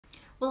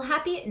Well,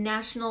 happy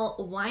National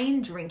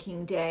Wine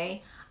Drinking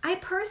Day. I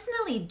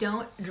personally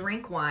don't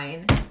drink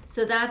wine,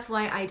 so that's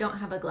why I don't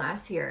have a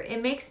glass here.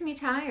 It makes me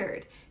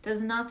tired. Does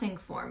nothing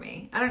for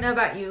me. I don't know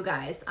about you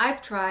guys.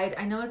 I've tried.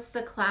 I know it's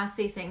the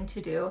classy thing to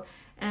do,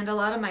 and a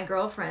lot of my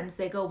girlfriends,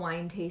 they go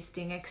wine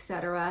tasting,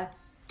 etc.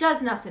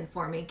 Does nothing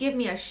for me. Give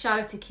me a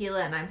shot of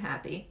tequila and I'm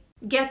happy.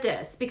 Get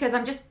this, because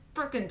I'm just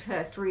freaking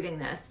pissed reading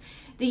this.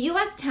 The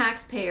US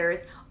taxpayers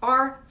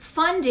are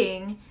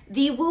funding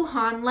the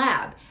Wuhan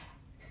lab.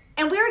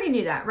 And we already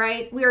knew that,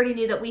 right? We already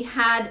knew that we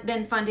had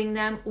been funding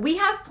them. We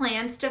have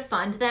plans to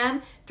fund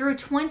them through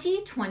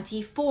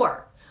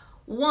 2024.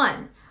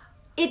 One,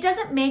 it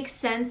doesn't make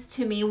sense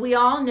to me. We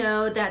all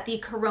know that the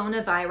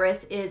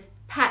coronavirus is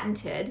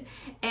patented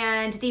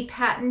and the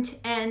patent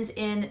ends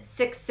in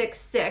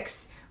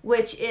 666,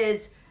 which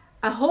is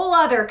a whole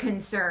other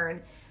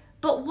concern.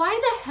 But why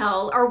the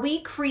hell are we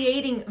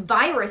creating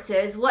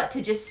viruses,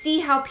 to just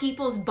see how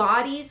people's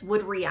bodies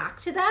would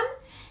react to them?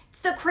 It's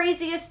the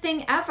craziest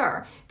thing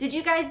ever. Did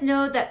you guys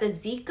know that the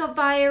Zika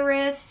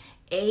virus,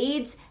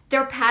 AIDS,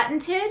 they're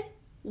patented?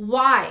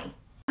 Why?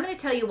 I'm going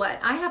to tell you what,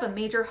 I have a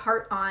major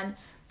heart on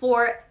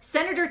for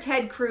Senator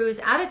Ted Cruz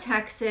out of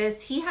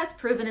Texas. He has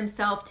proven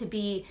himself to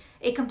be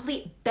a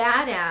complete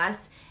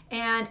badass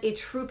and a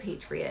true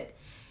patriot.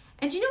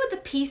 And you know what the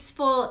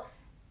peaceful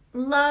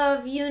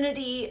love,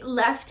 unity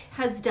left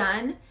has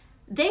done?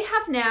 They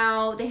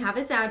have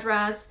his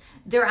address.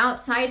 They're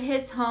outside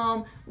his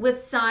home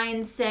with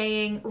signs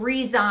saying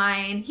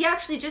resign. He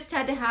actually just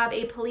had to have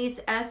a police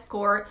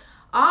escort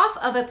off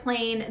of a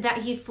plane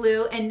that he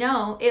flew. And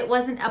no, it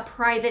wasn't a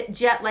private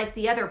jet like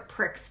the other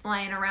pricks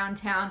flying around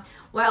town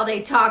while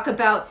they talk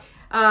about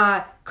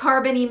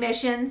carbon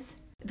emissions.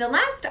 The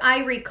last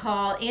I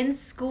recall in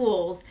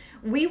schools,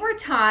 we were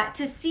taught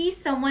to see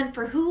someone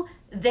for who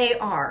they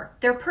are,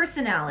 their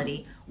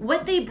personality,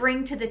 what they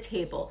bring to the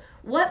table,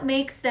 what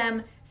makes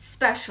them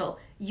special,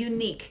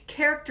 unique,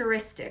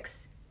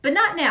 characteristics. But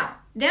not now.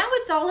 Now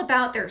it's all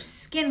about their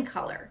skin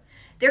color.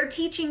 They're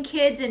teaching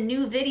kids in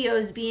new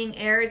videos being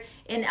aired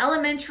in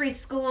elementary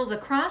schools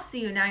across the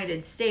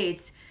United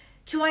States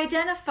to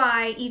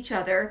identify each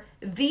other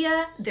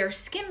via their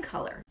skin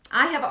color.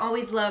 I have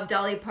always loved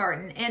Dolly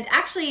Parton, and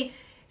actually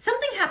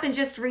something happened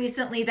just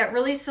recently that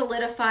really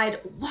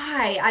solidified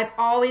why I've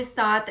always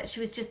thought that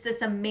she was just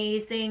this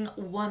amazing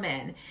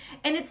woman.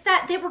 And it's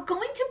that they were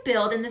going to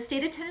build in the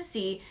state of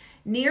Tennessee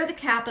near the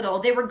Capitol,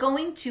 they were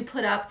going to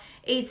put up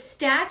a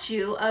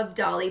statue of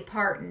Dolly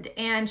Parton.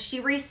 And she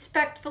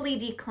respectfully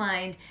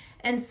declined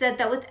and said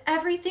that with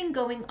everything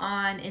going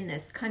on in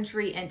this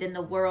country and in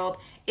the world,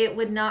 it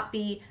would not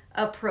be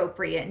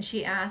appropriate. And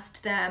she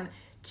asked them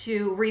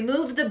to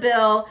remove the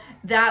bill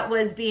that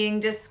was being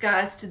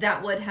discussed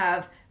that would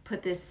have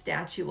put this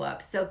statue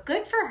up. So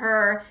good for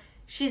her.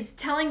 She's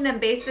telling them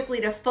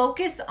basically to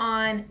focus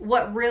on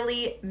what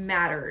really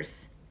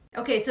matters.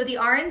 Okay, so the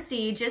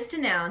RNC just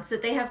announced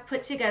that they have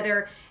put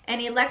together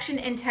an election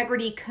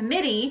integrity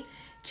committee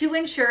to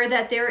ensure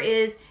that there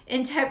is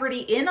integrity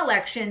in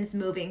elections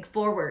moving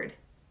forward.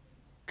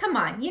 Come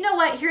on, you know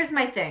what? Here's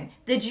my thing.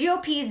 The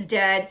GOP's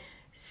dead.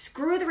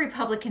 Screw the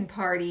Republican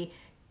Party.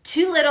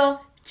 Too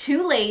little,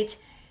 too late.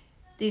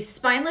 These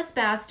spineless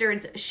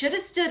bastards should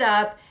have stood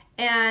up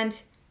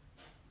and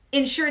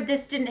ensured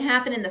this didn't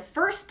happen in the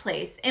first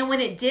place. And when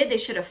it did, they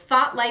should have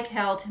fought like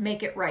hell to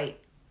make it right.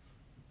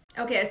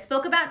 Okay, I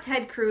spoke about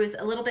Ted Cruz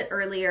a little bit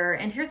earlier,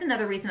 and here's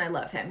another reason I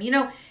love him. You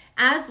know,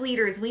 as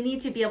leaders, we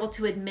need to be able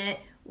to admit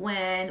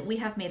when we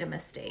have made a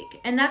mistake.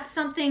 And that's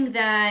something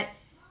that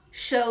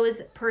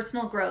shows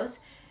personal growth.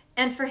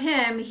 And for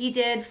him, he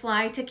did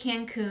fly to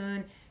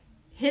Cancun.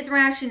 His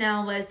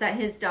rationale was that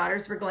his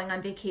daughters were going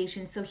on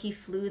vacation, so he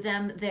flew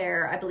them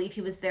there. I believe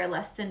he was there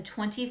less than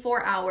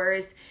 24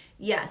 hours.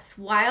 Yes,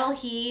 while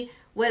he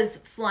was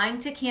flying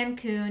to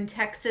Cancun,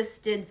 Texas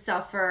did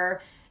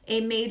suffer a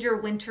major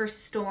winter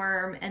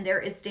storm, and there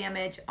is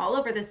damage all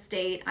over the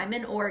state. I'm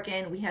in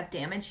Oregon. We have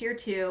damage here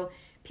too.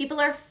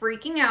 People are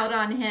freaking out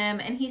on him,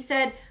 and he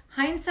said,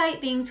 hindsight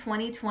being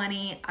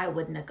 2020, I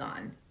wouldn't have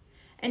gone.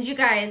 And you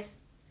guys,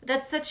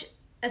 that's such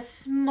a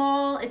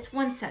small, it's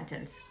one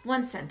sentence,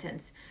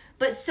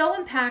 but so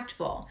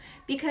impactful,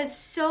 because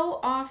so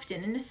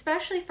often, and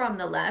especially from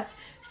the left,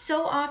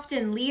 so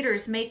often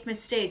leaders make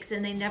mistakes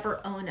and they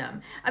never own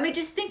them. I mean,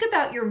 just think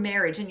about your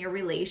marriage and your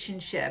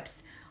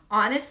relationships.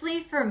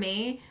 Honestly, for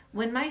me,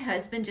 when my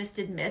husband just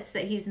admits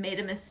that he's made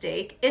a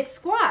mistake, it's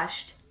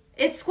squashed.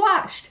 It's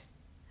squashed.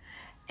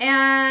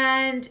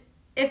 And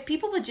if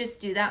people would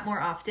just do that more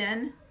often,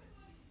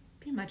 it'd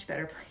be a much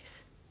better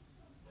place.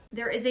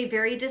 There is a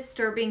very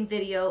disturbing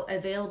video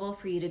available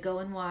for you to go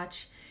and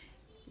watch.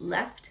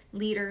 Left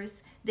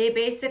leaders, they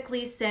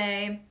basically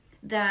say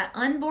that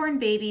unborn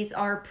babies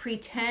are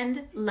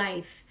pretend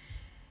life.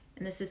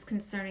 And this is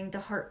concerning the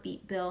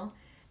heartbeat bill.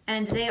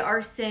 And they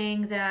are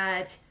saying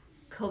that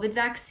COVID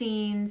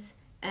vaccines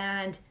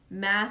and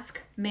mask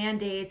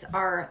mandates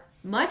are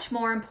much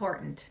more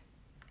important.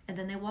 And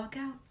then they walk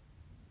out.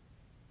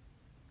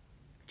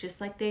 Just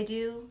like they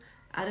do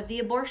out of the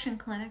abortion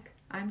clinic,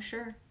 I'm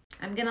sure.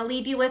 I'm going to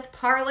leave you with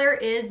Parler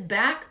is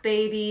back,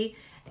 baby.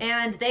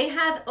 And they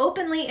have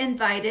openly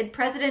invited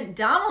President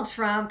Donald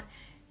Trump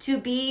to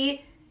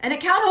be an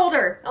account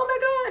holder. Oh my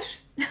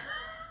gosh.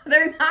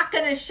 They're not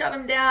going to shut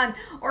him down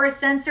or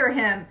censor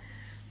him.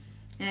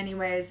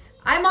 Anyways,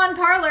 I'm on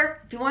Parler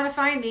if you want to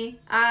find me.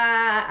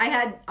 I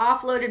had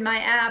offloaded my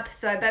app,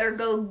 so I better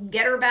go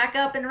get her back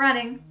up and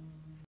running.